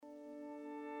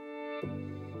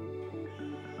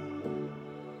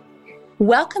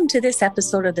Welcome to this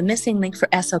episode of the Missing Link for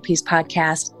SLPs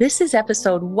podcast. This is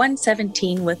episode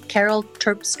 117 with Carol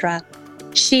Terpstra.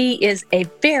 She is a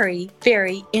very,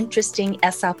 very interesting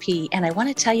SLP, and I want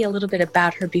to tell you a little bit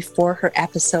about her before her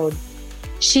episode.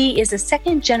 She is a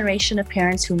second generation of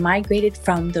parents who migrated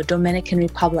from the Dominican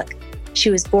Republic.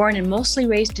 She was born and mostly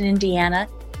raised in Indiana,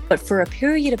 but for a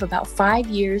period of about 5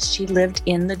 years, she lived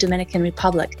in the Dominican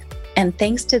Republic. And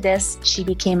thanks to this, she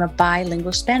became a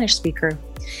bilingual Spanish speaker.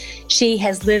 She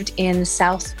has lived in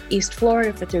Southeast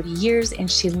Florida for 30 years, and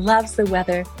she loves the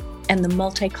weather and the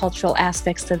multicultural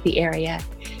aspects of the area.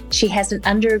 She has an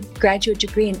undergraduate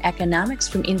degree in economics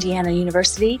from Indiana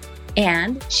University,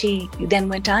 and she then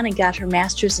went on and got her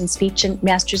master's in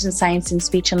science in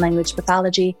speech and language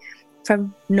pathology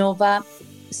from Nova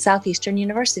Southeastern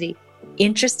University.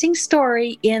 Interesting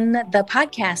story in the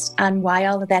podcast on why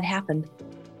all of that happened.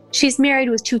 She's married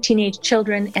with 2 teenage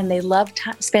children, and they love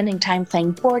spending time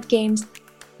playing board games,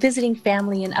 visiting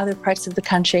family in other parts of the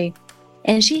country.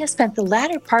 And she has spent the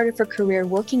latter part of her career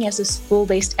working as a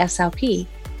school-based SLP,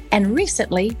 and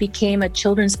recently became a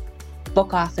children's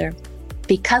book author.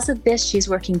 Because of this, she's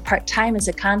working part-time as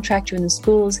a contractor in the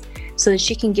schools so that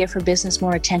she can give her business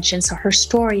more attention. So her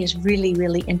story is really,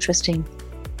 really interesting.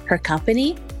 Her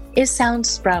company is Sound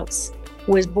Sprouts,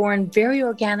 was born very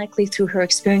organically through her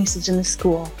experiences in the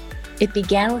school. It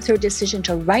began with her decision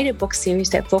to write a book series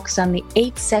that focused on the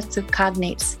 8 sets of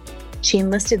cognates. She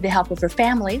enlisted the help of her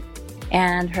family,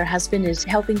 and her husband is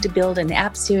helping to build an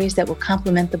app series that will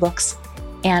complement the books.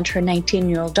 And her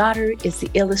 19-year-old daughter is the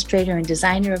illustrator and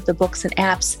designer of the books and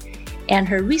apps, and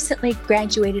her recently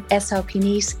graduated SLP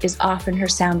niece is often her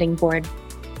sounding board.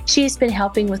 She's been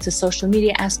helping with the social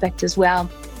media aspect as well,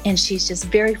 and she's just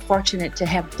very fortunate to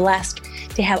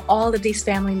have all of these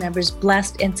family members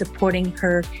blessed and supporting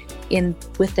her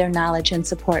with their knowledge and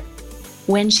support.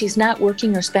 When she's not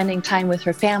working or spending time with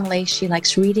her family, she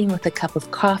likes reading with a cup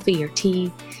of coffee or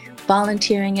tea,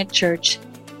 volunteering at church,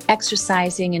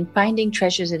 exercising, and finding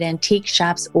treasures at antique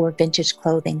shops or vintage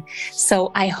clothing.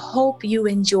 So I hope you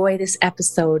enjoy this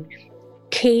episode.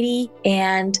 Katie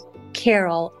and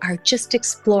Carol are just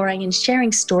exploring and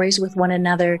sharing stories with one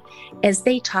another as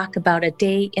they talk about a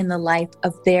day in the life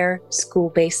of their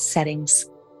school-based settings.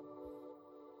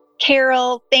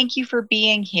 Carol, thank you for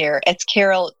being here. It's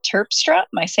Carol Terpstra.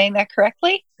 Am I saying that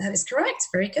correctly? That is correct.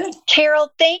 Very good.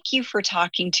 Carol, thank you for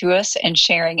talking to us and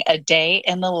sharing a day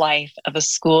in the life of a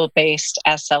school-based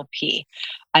SLP.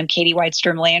 I'm Katie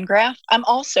Weidstrom-Landgraf. I'm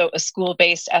also a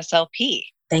school-based SLP.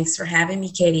 Thanks for having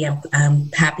me, Katie. I'm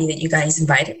happy that you guys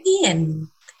invited me and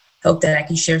hope that I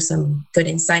can share some good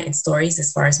insight and stories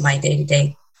as far as my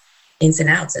day-to-day ins and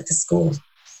outs at the school.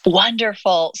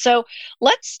 Wonderful. So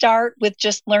let's start with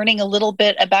just learning a little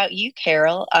bit about you,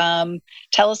 Carol.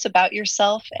 Tell us about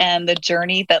yourself and the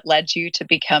journey that led you to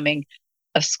becoming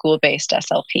a school-based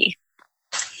SLP.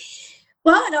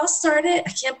 Well, it all started,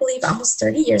 I can't believe, almost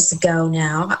 30 years ago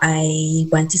now. I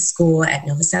went to school at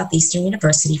Nova Southeastern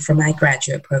University for my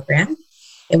graduate program.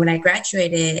 And when I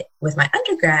graduated with my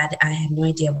undergrad, I had no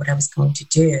idea what I was going to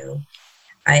do.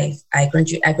 I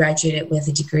graduated with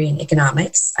a degree in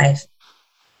economics. I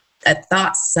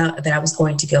thought that I was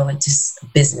going to go into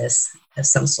business of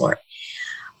some sort,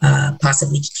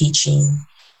 possibly teaching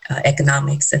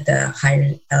economics at the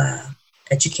higher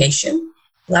education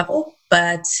level.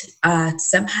 But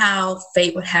somehow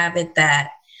fate would have it that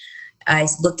I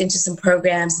looked into some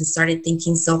programs and started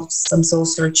thinking some soul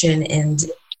searching, and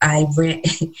I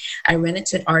ran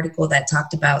into an article that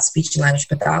talked about speech and language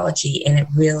pathology, and it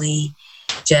really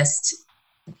just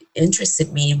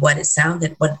interested me what it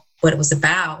sounded, what it was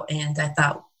about. And I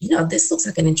thought, this looks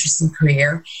like an interesting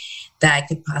career that I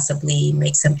could possibly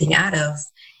make something out of.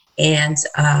 And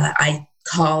I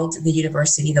called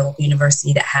the local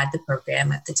university that had the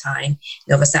program at the time,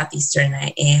 Nova Southeastern,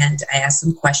 and I asked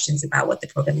them questions about what the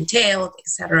program entailed, et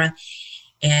cetera.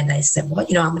 And I said, well,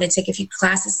 I'm going to take a few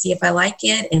classes, see if I like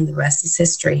it, and the rest is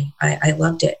history. I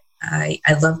loved it. I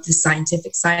loved the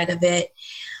scientific side of it.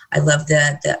 I loved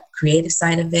the creative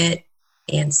side of it.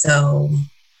 And so,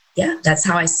 yeah, that's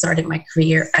how I started my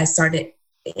career. I started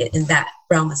in that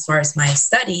realm as far as my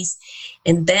studies.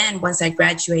 And then once I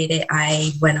graduated,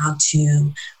 I went on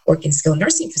to work in skilled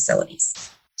nursing facilities.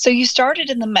 So you started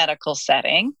in the medical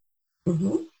setting.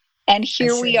 Mm-hmm. And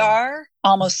here we are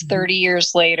almost 30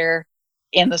 years later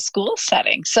in the school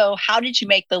setting. So how did you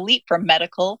make the leap from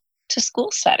medical to school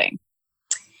setting?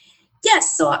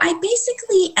 Yes. So I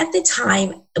basically, at the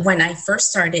time when I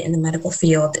first started in the medical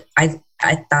field, I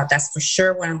I thought that's for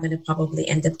sure what I'm going to probably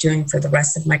end up doing for the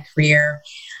rest of my career.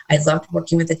 I loved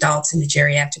working with adults in the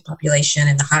geriatric population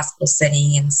in the hospital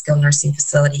setting and skilled nursing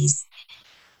facilities.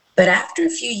 But after a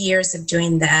few years of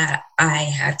doing that, I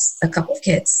had a couple of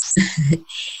kids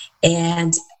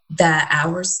and the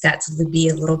hours got to be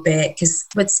a little bit, because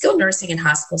with skilled nursing in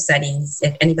hospital settings,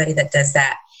 if anybody that does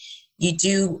that,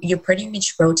 you're pretty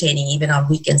much rotating even on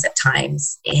weekends at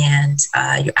times, and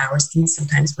your hours can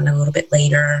sometimes run a little bit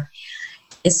later.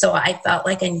 And so I felt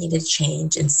like I needed a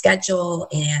change in schedule.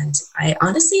 And I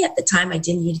honestly, at the time, I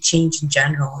didn't need a change in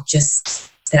general,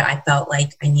 just that I felt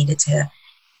like I needed to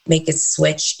make a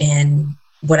switch in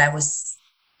what I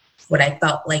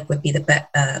felt like would be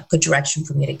the good direction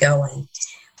for me to go in.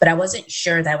 But I wasn't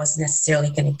sure that I was necessarily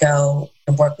going to go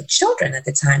and work with children at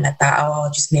the time. I thought,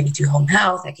 I'll just maybe do home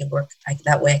health. I can work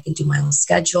that way. I can do my own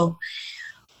schedule.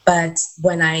 But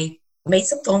when I made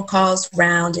some phone calls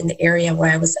around in the area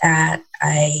where I was at,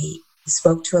 I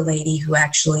spoke to a lady who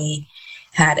actually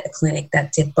had a clinic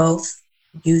that did both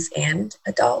youth and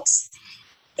adults.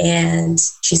 And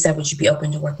she said, would you be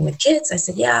open to working with kids? I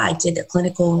said, yeah, I did a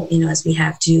clinical, as we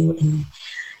have to.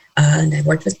 And I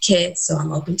worked with kids, so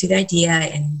I'm open to the idea.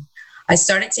 And I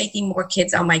started taking more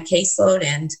kids on my caseload,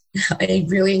 and I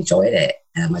really enjoyed it,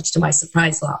 much to my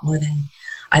surprise, a lot more than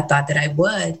I thought that I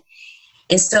would.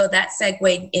 And so that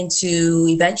segued into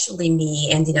eventually me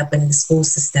ending up in the school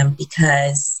system,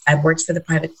 because I worked for the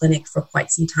private clinic for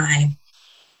quite some time,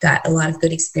 got a lot of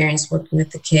good experience working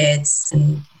with the kids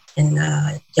and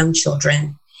young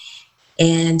children.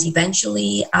 And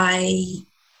eventually I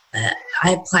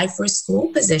applied for a school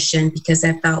position because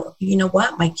I felt, you know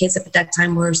what, my kids at that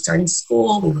time were starting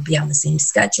school. We would be on the same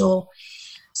schedule.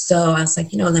 So I was like,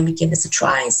 let me give this a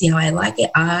try and see how I like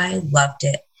it. I loved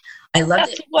it.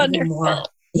 That's it wonderful. even more.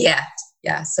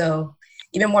 Yeah. So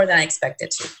even more than I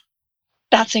expected to.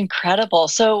 That's incredible.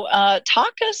 So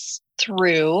talk us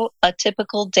through a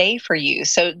typical day for you.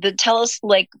 So tell us,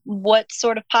 what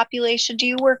sort of population do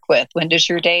you work with? When does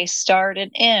your day start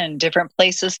and end? Different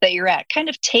places that you're at. Kind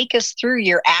of take us through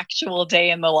your actual day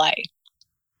in the life.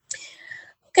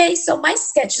 Okay, so my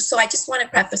schedule, so I just want to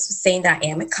preface with saying that I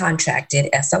am a contracted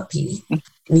SLP,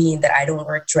 meaning that I don't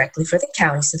work directly for the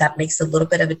county. So that makes a little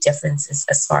bit of a difference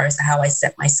as far as how I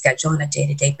set my schedule on a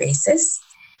day-to-day basis.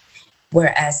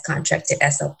 Whereas contracted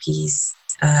SLPs,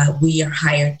 we are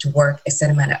hired to work a set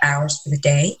amount of hours for the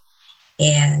day.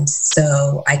 And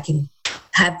so I can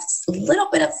have a little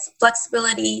bit of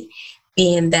flexibility,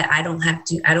 being that I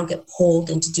don't get pulled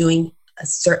into doing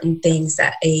certain things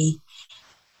that an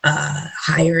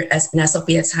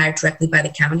SLP that's hired directly by the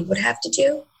county would have to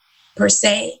do, per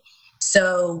se.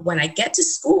 So when I get to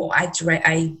school,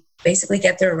 I basically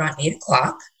get there around 8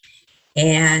 o'clock,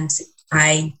 and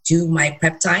I do my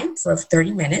prep time for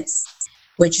 30 minutes,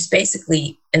 which is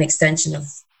basically an extension of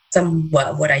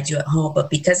somewhat what I do at home. But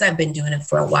because I've been doing it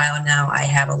for a while now, I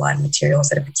have a lot of materials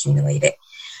that have accumulated.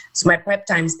 So my prep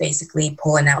time is basically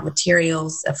pulling out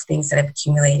materials of things that I've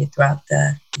accumulated throughout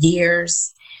the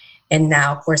years. And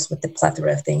now, of course, with the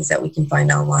plethora of things that we can find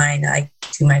online, I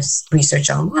do my research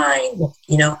online. Well,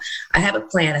 I have a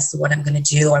plan as to what I'm going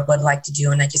to do or what I'd like to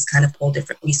do, and I just kind of pull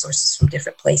different resources from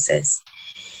different places.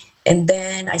 And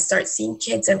then I start seeing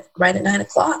kids right at 9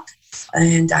 o'clock,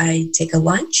 and I take a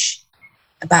lunch,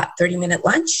 about 30-minute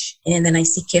lunch, and then I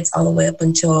see kids all the way up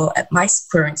until, at my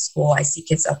current school, I see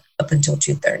kids up until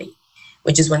 2:30,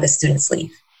 which is when the students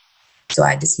leave. So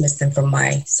I dismiss them from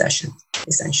my session,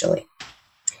 essentially.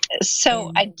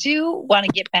 So I do want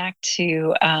to get back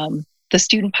to the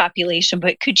student population,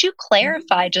 but could you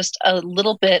clarify just a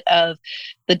little bit of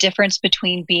the difference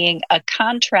between being a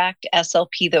contract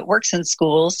SLP that works in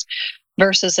schools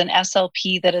versus an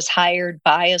SLP that is hired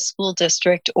by a school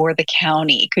district or the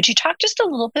county? Could you talk just a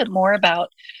little bit more about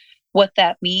what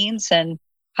that means and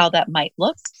how that might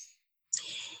look?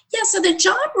 Yeah, so the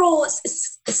job role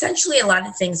is essentially, a lot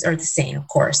of things are the same, of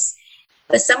course.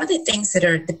 But some of the things that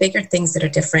are the bigger things that are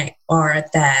different are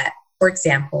that, for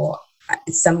example,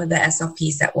 some of the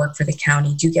SLPs that work for the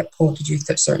county do get pulled to do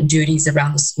certain duties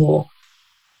around the school,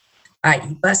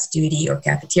 i.e. bus duty or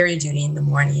cafeteria duty in the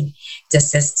morning to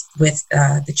assist with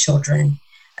the children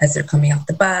as they're coming off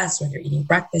the bus or they're eating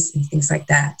breakfast and things like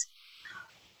that.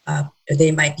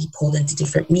 They might be pulled into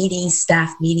different meetings,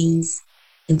 staff meetings.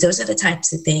 And those are the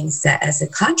types of things that as a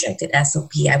contracted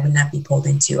SLP, I would not be pulled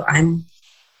into. I'm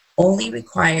only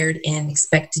required and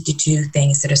expected to do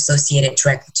things that are associated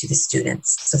directly to the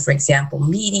students. So, for example,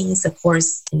 meetings, of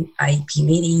course, IEP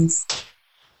meetings.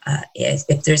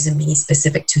 If there's a meeting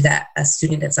specific to that a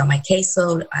student that's on my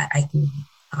caseload, I can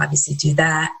obviously do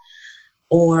that.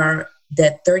 Or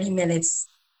the 30 minutes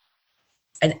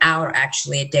an hour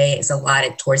actually a day is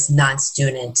allotted towards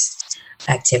non-student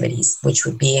activities, which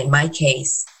would be, in my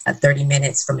case, 30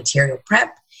 minutes for material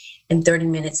prep and 30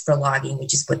 minutes for logging,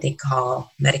 which is what they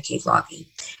call Medicaid logging,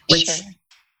 which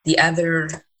the other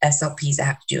SLPs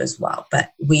have to do as well.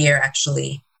 But we are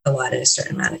actually allotted a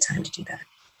certain amount of time to do that.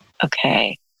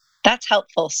 Okay. That's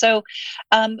helpful. So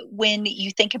when you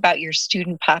think about your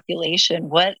student population,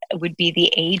 what would be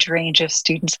the age range of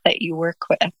students that you work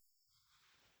with?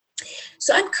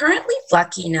 So I'm currently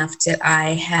lucky enough that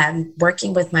I am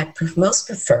working with my most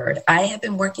preferred. I have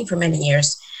been working for many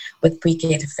years with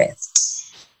pre-K to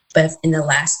fifth, but in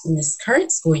this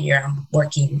current school year, I'm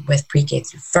working with pre-K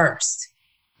through first.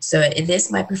 So it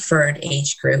is my preferred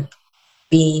age group,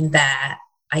 being that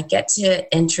I get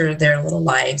to enter their little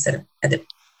lives at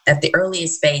the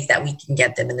earliest phase that we can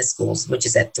get them in the schools, which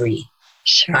is at 3.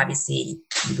 Sure. Obviously,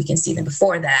 we can see them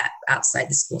before that outside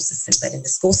the school system, but in the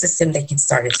school system, they can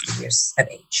start at 3 years of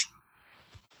age.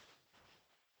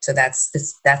 So that's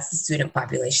the student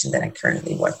population that I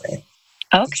currently work with.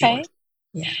 Okay.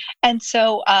 Yeah. And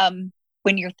so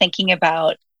when you're thinking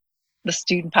about the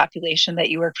student population that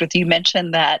you worked with, you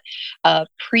mentioned that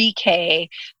pre-K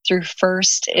through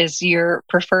first is your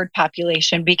preferred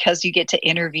population because you get to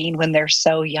intervene when they're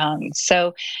so young.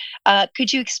 So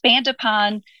could you expand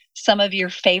upon some of your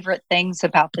favorite things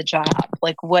about the job?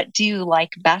 Like, what do you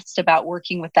like best about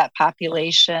working with that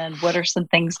population? What are some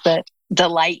things that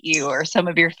delight you or some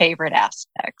of your favorite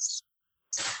aspects?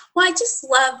 Well, I just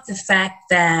love the fact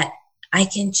that I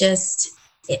can just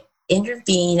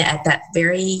intervene at that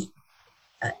very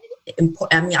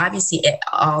important. I mean, obviously,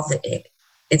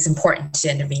 it's important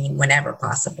to intervene whenever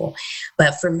possible.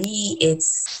 But for me,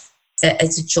 it's a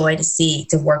joy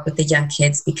to work with the young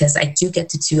kids because I do get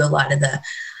to do a lot of the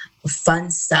fun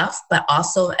stuff, but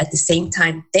also at the same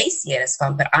time, they see it as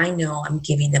fun. But I know I'm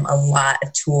giving them a lot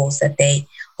of tools that they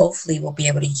hopefully will be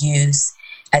able to use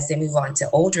as they move on to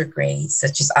older grades,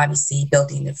 such as obviously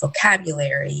building their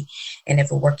vocabulary. And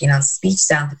if we're working on speech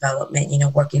sound development,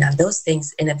 working on those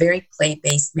things in a very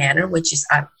play-based manner, which is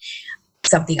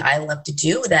something I love to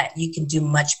do, that you can do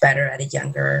much better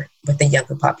with a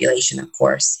younger population, of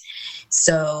course.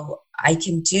 So I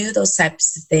can do those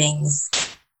types of things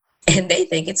and they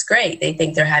think it's great. They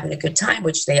think they're having a good time,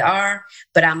 which they are.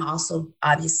 But I'm also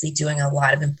obviously doing a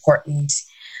lot of important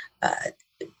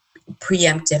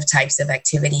preemptive types of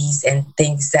activities and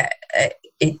things that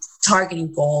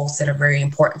targeting goals that are very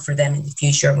important for them in the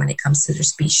future when it comes to their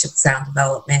speech sound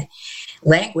development,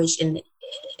 language,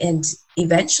 and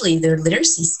eventually their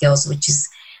literacy skills, which is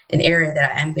an area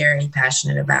that I'm very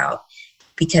passionate about,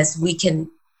 because we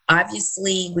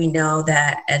know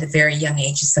that at a very young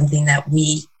age is something that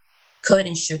we could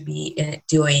and should be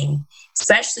doing,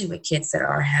 especially with kids that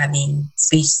are having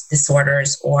speech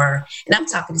disorders and I'm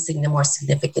talking to the more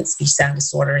significant speech sound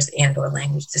disorders and or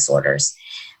language disorders,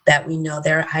 that we know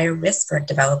they're at higher risk for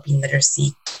developing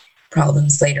literacy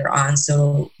problems later on.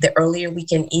 So the earlier we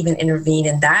can even intervene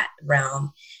in that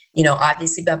realm,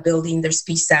 obviously by building their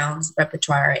speech sounds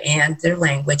repertoire and their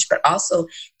language, but also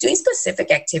doing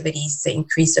specific activities to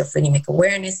increase their phonemic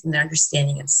awareness and their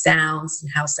understanding of sounds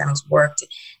and how sounds work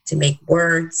to make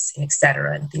words and et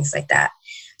cetera and things like that.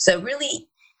 So really,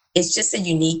 it's just a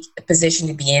unique position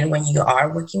to be in when you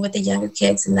are working with the younger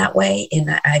kids in that way. And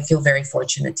I feel very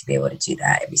fortunate to be able to do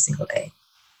that every single day.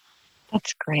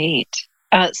 That's great.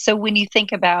 So when you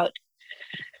think about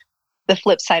the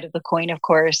flip side of the coin, of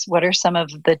course, what are some of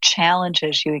the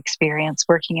challenges you experience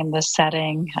working in this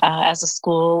setting as a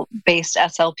school-based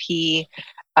SLP?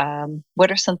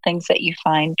 What are some things that you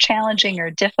find challenging or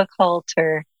difficult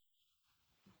or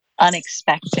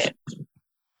unexpected?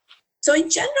 So in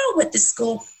general, with the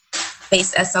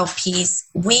school-based SLPs,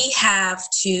 we have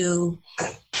to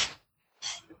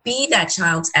be that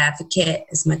child's advocate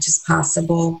as much as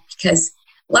possible, because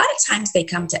a lot of times they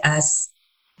come to us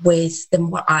with the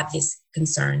more obvious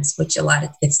concerns, which a lot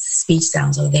of it's speech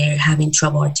sounds, or they're having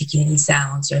trouble articulating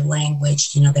sounds or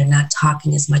language. They're not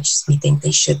talking as much as we think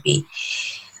they should be.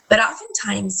 But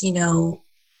oftentimes,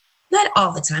 not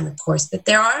all the time, of course, but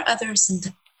there are some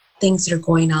things that are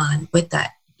going on with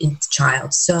that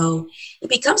child. So it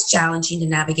becomes challenging to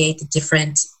navigate the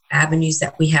different avenues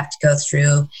that we have to go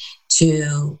through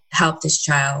to help this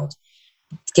child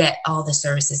get all the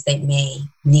services they may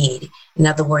need. In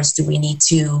other words, do we need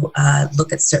to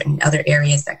look at certain other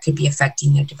areas that could be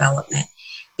affecting their development?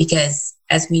 Because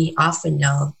as we often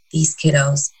know, these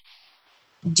kiddos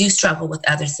do struggle with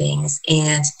other things,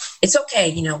 and it's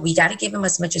okay. We got to give them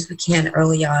as much as we can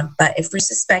early on. But if we're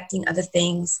suspecting other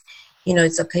things,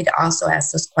 it's okay to also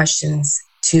ask those questions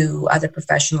to other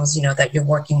professionals, that you're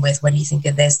working with. What do you think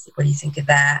of this? What do you think of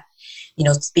that?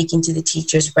 speaking to the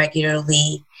teachers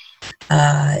regularly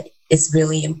is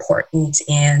really important,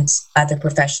 and other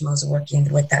professionals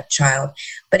working with that child.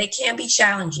 But it can be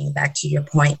challenging, back to your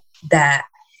point, that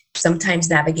sometimes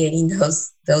navigating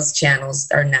those channels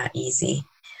are not easy.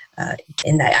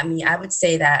 I would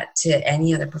say that to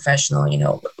any other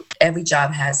professional, every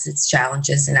job has its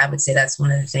challenges. And I would say that's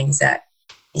one of the things that,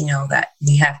 that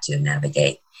we have to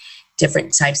navigate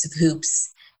different types of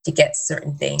hoops to get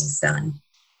certain things done.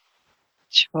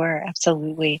 Sure,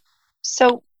 absolutely.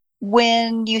 So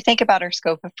when you think about our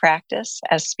scope of practice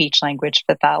as speech language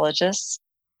pathologists,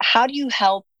 how do you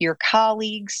help your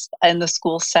colleagues in the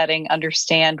school setting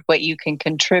understand what you can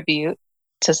contribute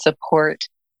to support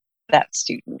that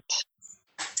student?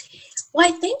 Well,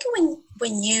 I think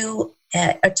when you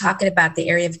are talking about the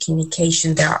area of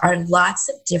communication, there are lots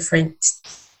of different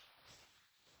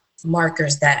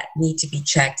markers that need to be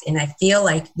checked. And I feel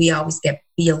like we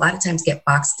a lot of times get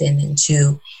boxed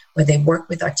into where they work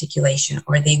with articulation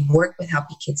or they work with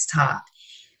helping kids talk,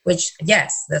 which,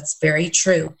 yes, that's very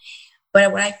true.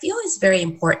 But what I feel is very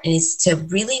important is to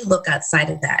really look outside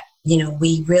of that.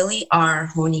 We really are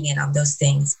honing in on those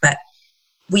things, but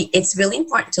it's really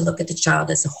important to look at the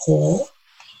child as a whole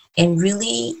and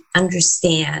really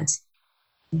understand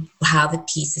how the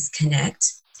pieces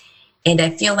connect. And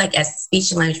I feel like as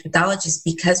speech and language pathologists,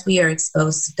 because we are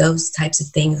exposed to those types of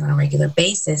things on a regular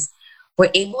basis,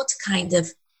 we're able to kind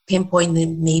of pinpoint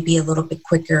them maybe a little bit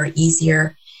quicker or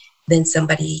easier than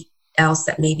somebody else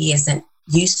that maybe isn't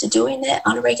used to doing it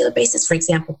on a regular basis. For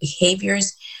example,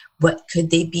 behaviors, what could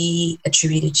they be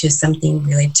attributed to? Something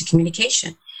related to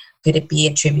communication? Could it be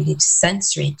attributed to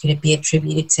sensory? Could it be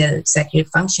attributed to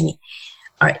executive functioning?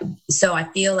 All right. So I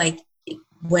feel like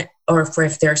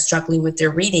if they're struggling with their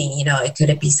reading, it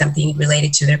could be something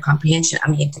related to their comprehension.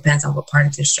 I mean, it depends on what part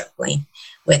of they're struggling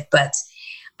with, but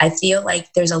I feel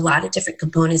like there's a lot of different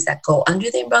components that go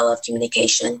under the umbrella of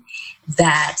communication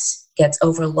that gets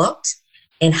overlooked,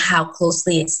 and how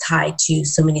closely it's tied to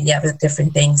so many of the other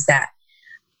different things that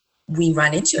we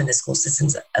run into in the school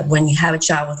systems. When you have a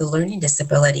child with a learning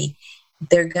disability,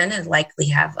 they're going to likely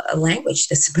have a language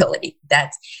disability.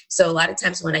 So a lot of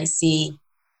times when I see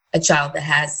a child that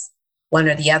has one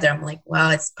or the other, I'm like, well,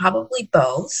 it's probably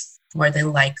both, more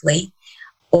than likely.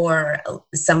 Or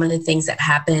some of the things that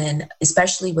happen,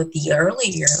 especially with the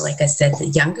earlier, like I said, the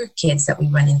younger kids that we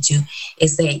run into,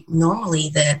 is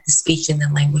normally the speech and the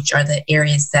language are the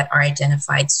areas that are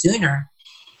identified sooner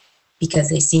because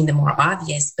they seem the more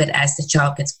obvious. But as the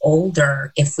child gets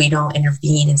older, if we don't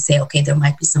intervene and say, okay, there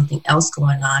might be something else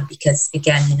going on, because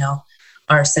again,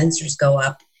 our sensors go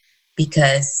up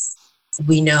because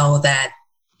we know that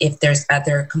if there's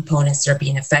other components that are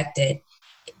being affected,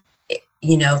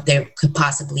 there could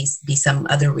possibly be some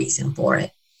other reason for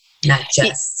it, not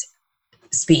just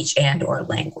speech and or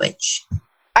language.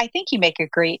 I think you make a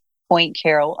great point,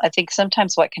 Carol. I think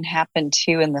sometimes what can happen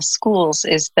too in the schools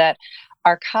is that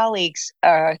our colleagues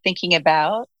are thinking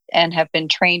about and have been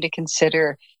trained to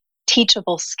consider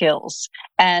teachable skills.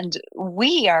 And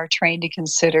we are trained to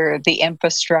consider the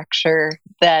infrastructure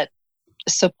that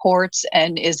supports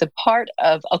and is a part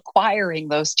of acquiring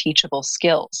those teachable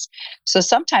skills. So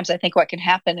sometimes I think what can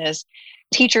happen is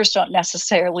teachers don't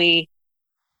necessarily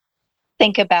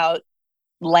think about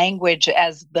language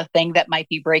as the thing that might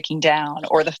be breaking down,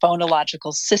 or the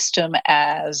phonological system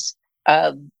as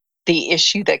the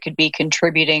issue that could be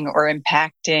contributing or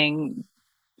impacting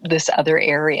this other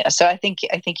area. So I think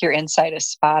your insight is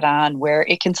spot on, where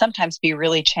it can sometimes be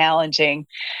really challenging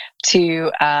to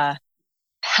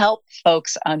help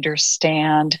folks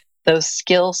understand those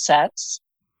skill sets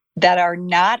that are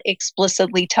not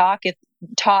explicitly taught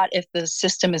if the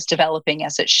system is developing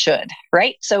as it should,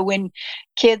 right? So when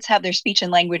kids have their speech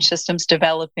and language systems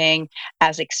developing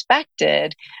as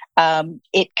expected,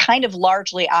 it kind of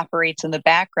largely operates in the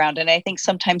background. And I think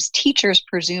sometimes teachers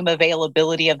presume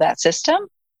availability of that system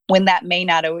when that may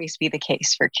not always be the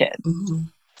case for kids. Mm-hmm.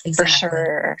 Exactly. For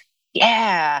sure.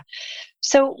 Yeah.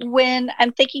 So when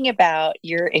I'm thinking about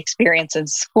your experience in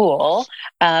school,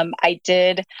 I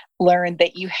did learn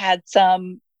that you had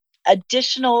some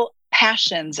additional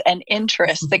passions and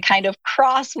interests that kind of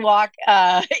crosswalk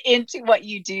into what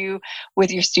you do with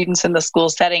your students in the school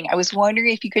setting. I was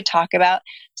wondering if you could talk about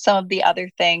some of the other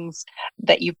things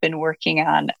that you've been working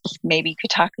on. Maybe you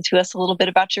could talk to us a little bit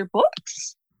about your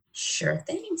books. Sure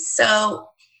thing. So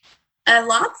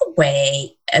along the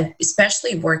way,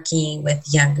 especially working with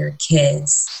younger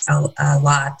kids a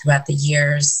lot throughout the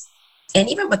years, and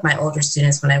even with my older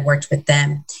students when I worked with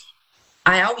them,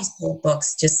 I always pull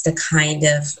books just to kind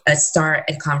of start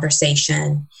a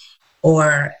conversation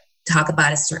or talk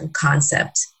about a certain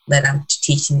concept that I'm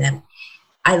teaching them.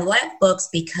 I like books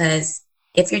because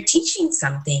if you're teaching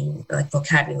something like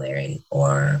vocabulary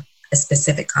or a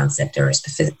specific concept or a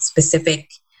specific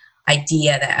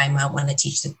idea that I might want to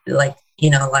teach, like,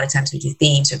 a lot of times we do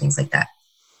themes or things like that.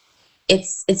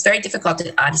 It's very difficult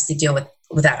to obviously deal with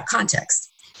without a context.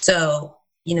 So,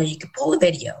 you could pull a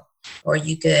video or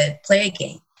you could play a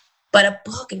game, but a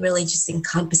book really just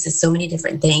encompasses so many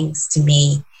different things to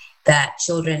me that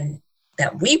children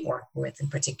that we work with in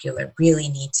particular really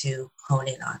need to hone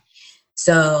in on.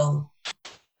 So,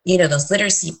 those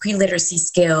pre-literacy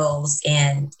skills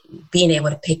and being able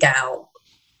to pick out,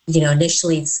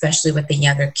 initially, especially with the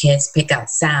younger kids, pick out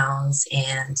sounds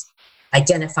and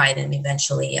identify them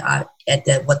eventually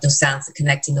what those sounds,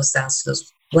 connecting those sounds to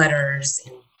those letters,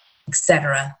 and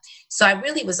etc. So I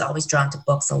really was always drawn to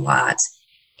books a lot.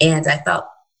 And I thought,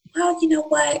 well, you know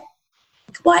what?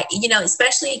 Why,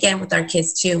 especially again with our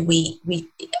kids too,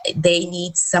 they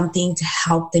need something to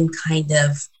help them kind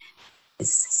of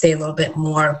stay a little bit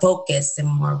more focused and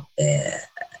more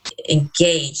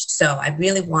engaged. So I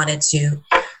really wanted to,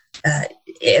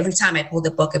 every time I pulled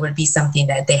a book, it would be something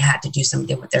that they had to do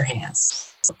something with their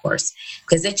hands, of course,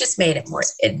 because it just made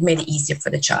it easier for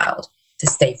the child to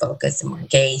stay focused and more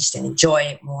engaged and enjoy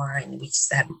it more. And we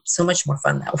just had so much more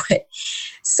fun that way.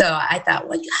 So I thought,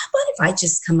 well, how about if I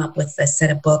just come up with a set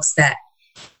of books that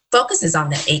focuses on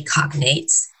the 8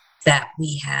 cognates that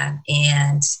we have.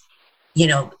 And,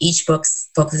 each book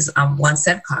focuses on one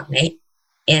set of cognate.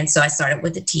 And so I started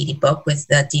with the TD book with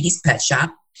the Dee Dee's Pet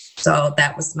Shop. So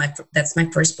that's my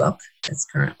first book that's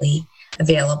currently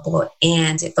available.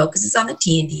 And it focuses on the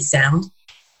T and D sound.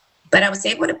 But I was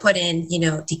able to put in,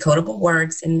 decodable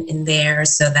words in there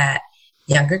so that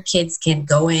younger kids can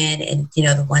go in and,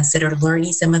 the ones that are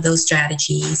learning some of those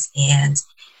strategies and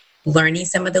learning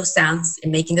some of those sounds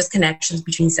and making those connections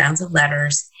between sounds and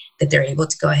letters, that they're able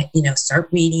to go ahead, start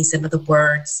reading some of the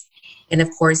words. And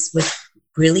of course, with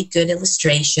really good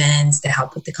illustrations to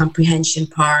help with the comprehension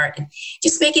part and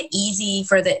just make it easy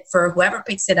for whoever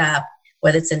picks it up,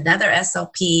 whether it's another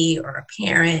SLP or a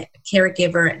parent, a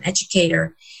caregiver, an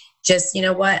educator. Just,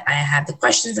 I have the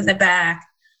questions in the back.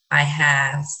 I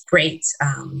have great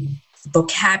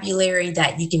vocabulary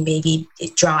that you can maybe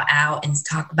draw out and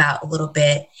talk about a little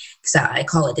bit. So I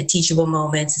call it the teachable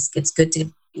moments. It's good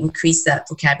to increase that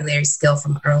vocabulary skill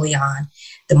from early on.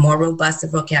 The more robust the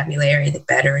vocabulary, the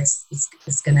better it's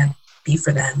going to be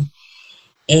for them.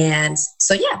 And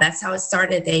so, yeah, that's how it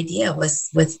started. The idea was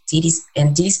with Dee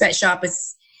Dee's Pet Shop.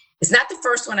 It's not the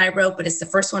first one I wrote, but it's the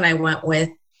first one I went with.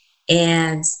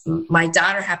 And my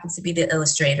daughter happens to be the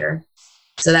illustrator.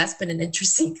 So that's been an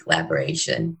interesting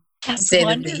collaboration. That's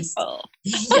wonderful.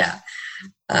 Yeah.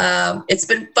 It's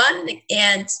been fun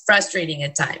and frustrating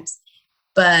at times.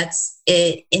 But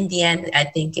in the end, I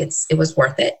think it was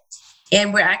worth it.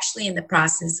 And we're actually in the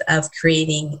process of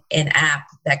creating an app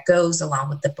that goes along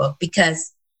with the book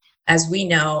because, as we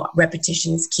know,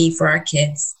 repetition is key for our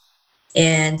kids.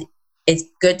 And it's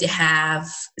good to have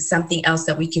something else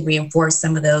that we can reinforce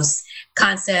some of those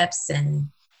concepts and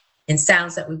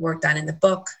sounds that we worked on in the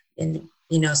book. And,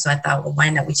 so I thought, well, why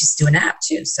not we just do an app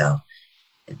too? So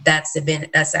that's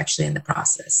actually in the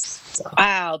process. So.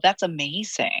 Wow, that's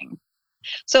amazing.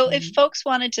 So if folks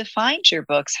wanted to find your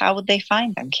books, how would they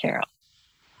find them, Carol?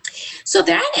 So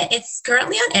it's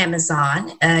currently on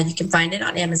Amazon. You can find it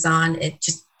on Amazon.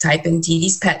 Just type in Dee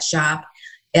Dee's Pet Shop.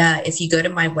 If you go to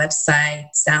my website,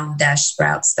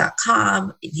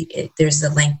 sound-sprouts.com, there's a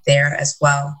link there as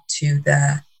well to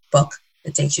the book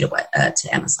that takes you to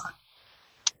Amazon.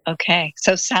 Okay.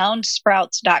 So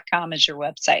soundsprouts.com is your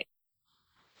website.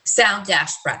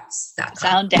 Sound-sprouts.com.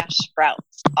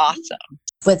 Sound-sprouts. Awesome.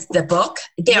 With the book,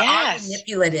 there are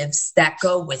manipulatives that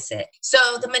go with it. So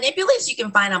the manipulatives you can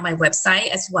find on my website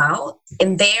as well.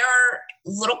 And they are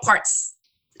little parts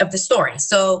of the story.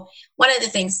 So one of the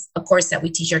things, of course, that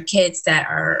we teach our kids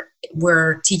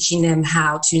we're teaching them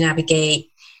how to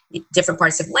navigate different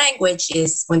parts of language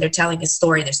is when they're telling a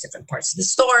story, there's different parts of the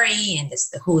story and there's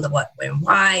the who, the what, when,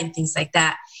 why, and things like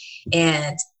that.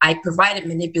 And I provided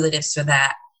manipulatives for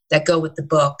that go with the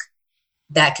book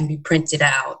that can be printed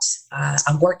out.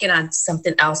 I'm working on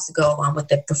something else to go along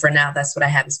with it, but for now, that's what I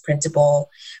have is printable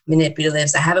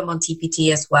manipulatives. I have them on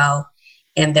TPT as well,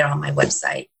 and they're on my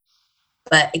website.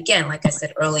 But again, like I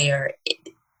said earlier,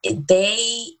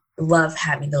 they love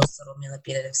having those little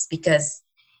manipulatives because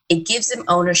it gives them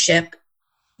ownership.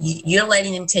 You're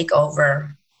letting them take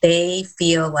over. They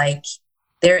feel like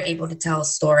they're able to tell a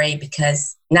story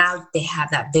because now they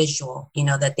have that visual,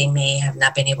 that they may have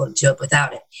not been able to do it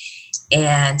without it.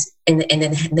 And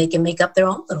then they can make up their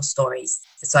own little stories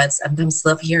So I sometimes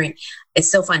love hearing.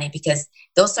 It's so funny because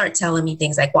they'll start telling me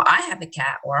things like, well, I have a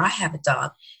cat or I have a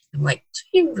dog. I'm like, do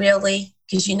you really?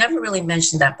 Because you never really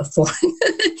mentioned that before.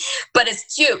 But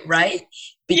it's cute, right?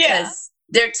 Because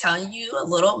they're telling you a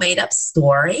little made up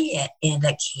story, and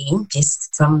that came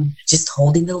just from just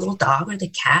holding the little dog or the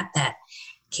cat that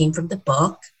came from the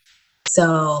book.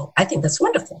 So I think that's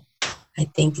wonderful. I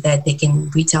think that they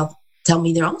can tell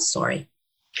me their own story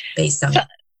based on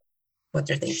what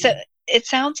they're thinking. So it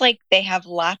sounds like they have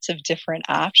lots of different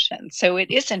options. So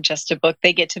it isn't just a book.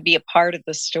 They get to be a part of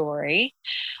the story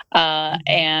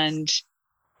and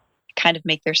kind of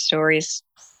make their stories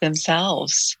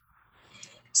themselves.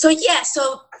 So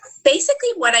basically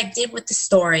what I did with the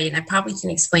story, and I probably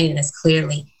didn't explain it as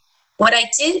clearly, what I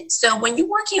did, so when you're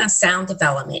working on sound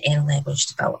development and language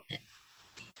development,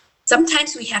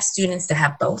 sometimes we have students that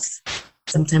have both.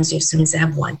 Sometimes we have students that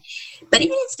have one. But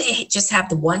even if they just have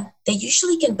the one, they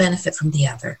usually can benefit from the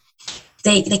other.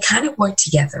 They kind of work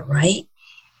together, right?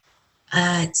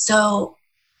 So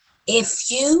if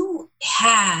you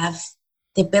have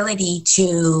the ability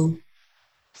to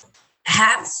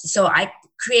so I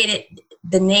created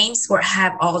the names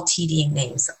have all TD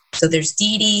names. So there's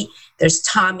Dee Dee, there's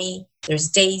Tommy, there's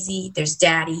Daisy, there's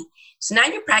Daddy. So now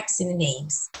you're practicing the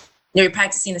names. Now you're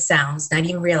practicing the sounds, not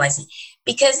even realizing.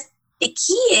 Because the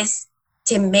key is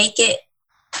to make it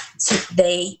so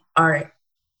they are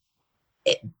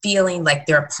feeling like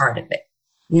they're a part of it,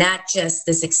 not just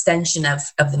this extension of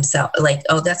themselves. Like,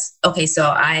 oh, that's okay. So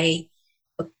I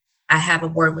have a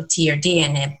word with T or D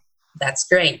in it. That's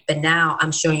great. But now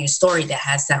I'm showing you a story that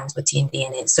has sounds with T and D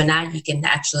in it. So now you can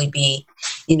actually be,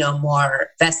 more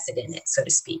vested in it, so to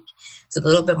speak. So a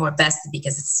little bit more vested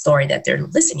because it's a story that they're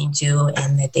listening to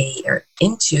and that they are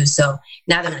into. So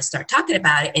now they're going to start talking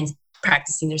about it and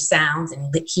practicing their sounds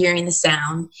and hearing the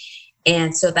sound.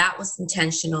 And so that was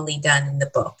intentionally done in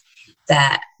the book,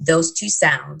 that those two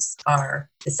sounds are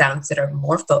the sounds that are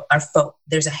more,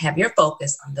 there's a heavier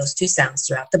focus on those two sounds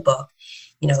throughout the book.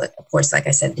 Of course, like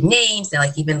I said, the names,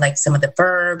 and even some of the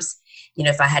verbs.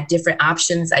 If I had different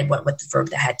options, I went with the verb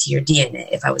that had T or D in it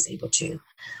if I was able to.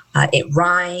 It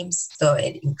rhymes, so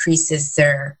it increases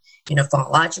their,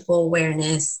 phonological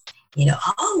awareness.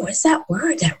 Oh, what's that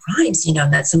word that rhymes?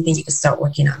 That's something you can start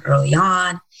working on early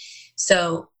on.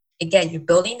 So again, you're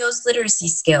building those literacy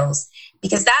skills,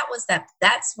 because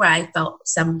that's where I felt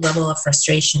some level of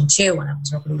frustration too when I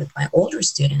was working with my older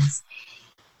students,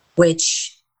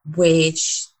 which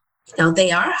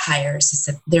they are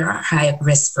there are higher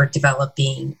risk for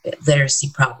developing literacy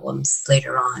problems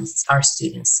later on.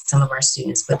 Some of our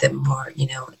students with the more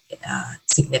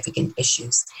significant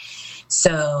issues.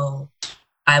 So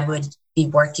I would be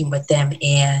working with them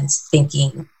and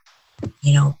thinking,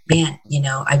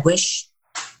 I wish,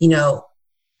 a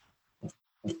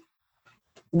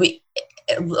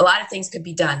lot of things could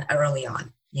be done early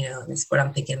on. That's what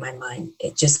I'm thinking in my mind.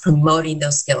 It just promoting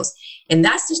those skills. And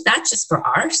that's just not just for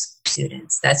our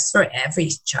students. That's for every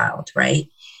child, right?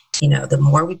 The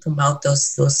more we promote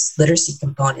those literacy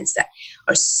components that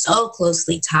are so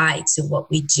closely tied to what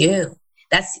we do.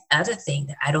 That's the other thing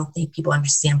that I don't think people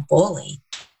understand fully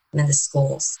in the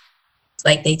schools.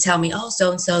 Like they tell me, oh,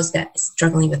 so-and-so's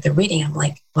struggling with the reading. I'm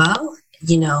like, well,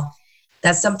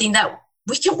 that's something that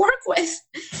we can work with.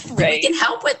 Right. We can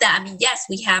help with that. I mean, yes,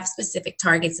 we have specific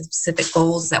targets and specific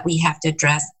goals that we have to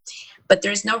address, but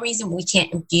there's no reason we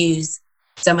can't infuse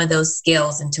some of those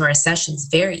skills into our sessions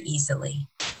very easily.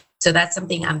 So that's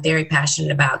something I'm very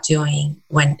passionate about doing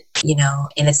when,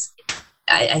 and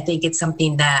I think it's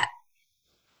something that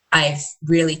I've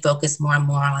really focused more and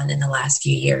more on in the last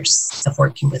few years of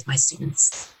working with my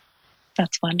students.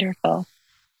 That's wonderful.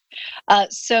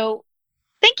 So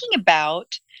thinking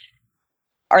about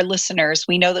our listeners,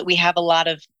 we know that we have a lot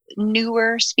of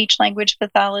newer speech language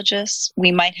pathologists.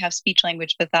 We might have speech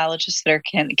language pathologists that are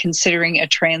considering a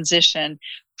transition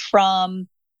from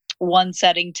one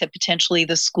setting to potentially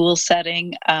the school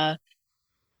setting.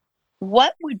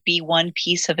 What would be one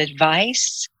piece of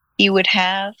advice you would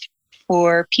have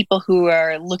for people who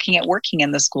are looking at working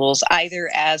in the schools, either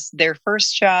as their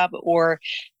first job or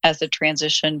as a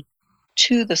transition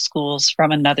to the schools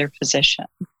from another position?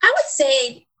 I would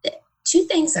say two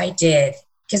things I did,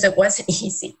 because it wasn't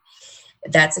easy.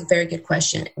 That's a very good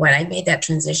question. When I made that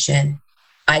transition,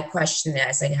 I questioned it.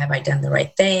 I said, have I done the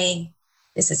right thing?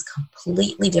 This is a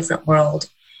completely different world.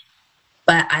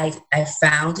 But I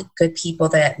found good people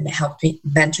that helped me,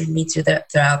 mentored me throughout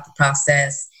the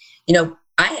process.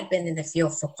 I had been in the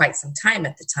field for quite some time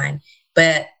at the time,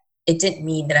 but it didn't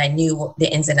mean that I knew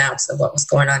the ins and outs of what was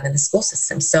going on in the school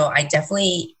system. So I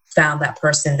definitely found that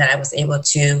person that I was able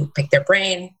to pick their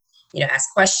brain,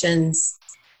 ask questions,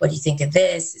 What do you think of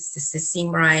this? Does this seem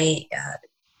right?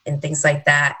 And things like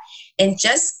that. And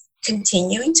just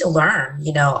continuing to learn.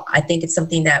 I think it's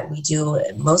something that we do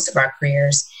in most of our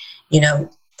careers,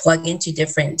 plug into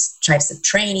different types of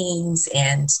trainings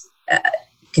and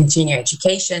continue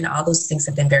education. All those things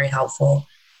have been very helpful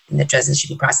in the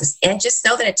transitioning process. And just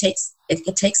know that it takes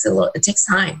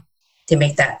time to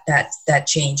make that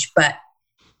change. But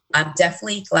I'm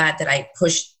definitely glad that I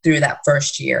pushed through that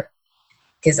first year,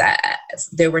 because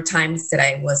there were times that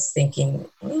I was thinking,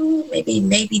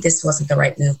 maybe this wasn't the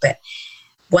right move. But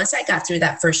once I got through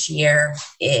that first year,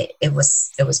 it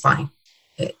was fine.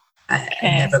 I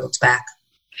never looked back.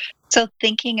 So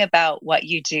thinking about what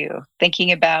you do,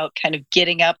 thinking about kind of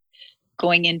getting up,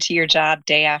 going into your job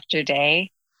day after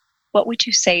day, what would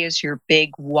you say is your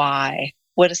big why?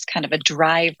 What is kind of a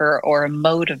driver or a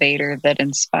motivator that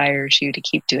inspires you to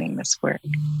keep doing this work?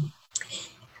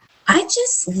 I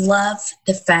just love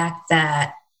the fact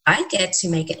that I get to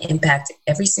make an impact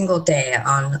every single day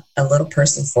on a little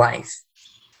person's life.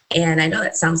 And I know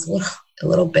that sounds a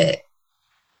little bit,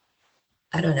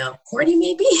 I don't know, corny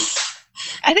maybe.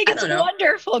 I think it's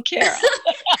wonderful, Carol.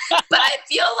 But I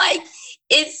feel like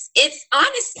it's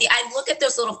honestly, I look at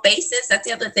those little faces. That's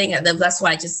the other thing. That's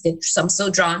why I'm so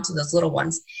drawn to those little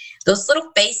ones. Those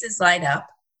little faces light up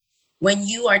when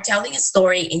you are telling a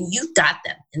story and you've got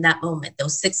them in that moment.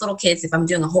 Those 6 little kids, if I'm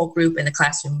doing a whole group in the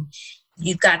classroom,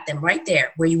 you've got them right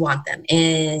there where you want them.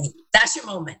 And that's your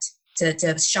moment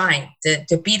to shine,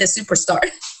 to be the superstar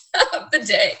of the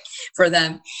day for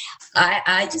them.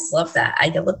 I just love that. I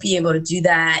love being able to do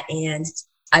that. And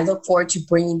I look forward to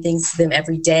bringing things to them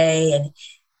every day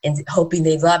and hoping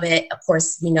they love it. Of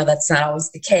course, we know that's not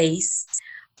always the case.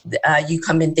 You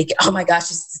come in thinking, oh my gosh,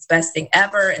 this is the best thing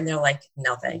ever. And they're like,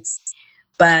 no, thanks.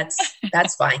 But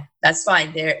that's fine. That's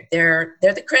fine. They're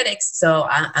the critics. So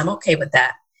I'm okay with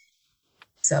that.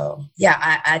 So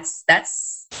yeah,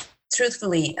 that's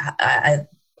truthfully, I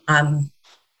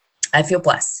feel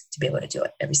blessed to be able to do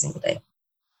it every single day.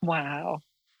 Wow.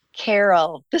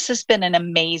 Carol, this has been an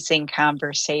amazing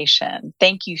conversation.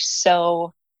 Thank you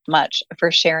so much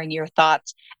for sharing your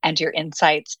thoughts and your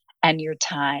insights and your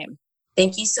time.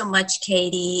 Thank you so much,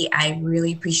 Katie. I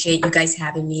really appreciate you guys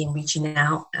having me and reaching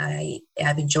out.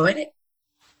 I've enjoyed it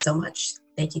so much.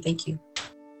 Thank you. Thank you.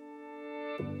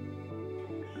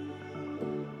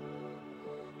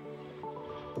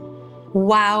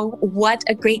 Wow, what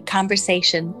a great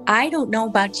conversation. I don't know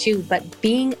about you, but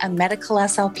being a medical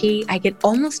SLP, I could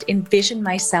almost envision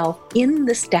myself in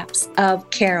the steps of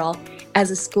Carol as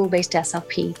a school-based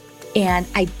SLP. And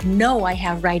I know I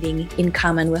have writing in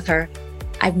common with her.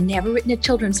 I've never written a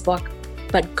children's book,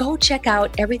 but go check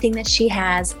out everything that she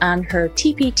has on her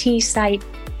TPT site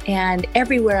and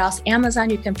everywhere else. Amazon,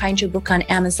 you can find your book on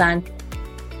Amazon.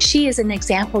 She is an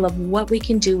example of what we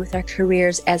can do with our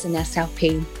careers as an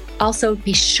SLP. Also,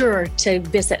 be sure to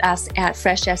visit us at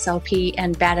Fresh SLP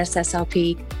and Badass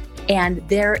SLP. And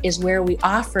there is where we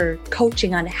offer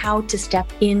coaching on how to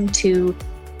step into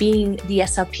being the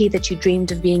SLP that you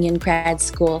dreamed of being in grad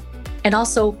school. And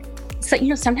also,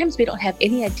 sometimes we don't have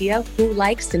any idea who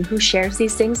likes and who shares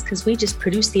these things because we just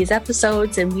produce these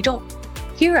episodes and we don't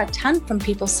hear a ton from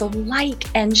people. So like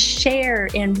and share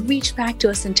and reach back to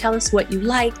us and tell us what you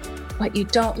like, what you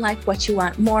don't like, what you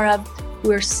want more of.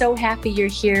 We're so happy you're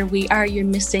here. We are your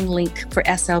missing link for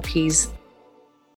SLPs.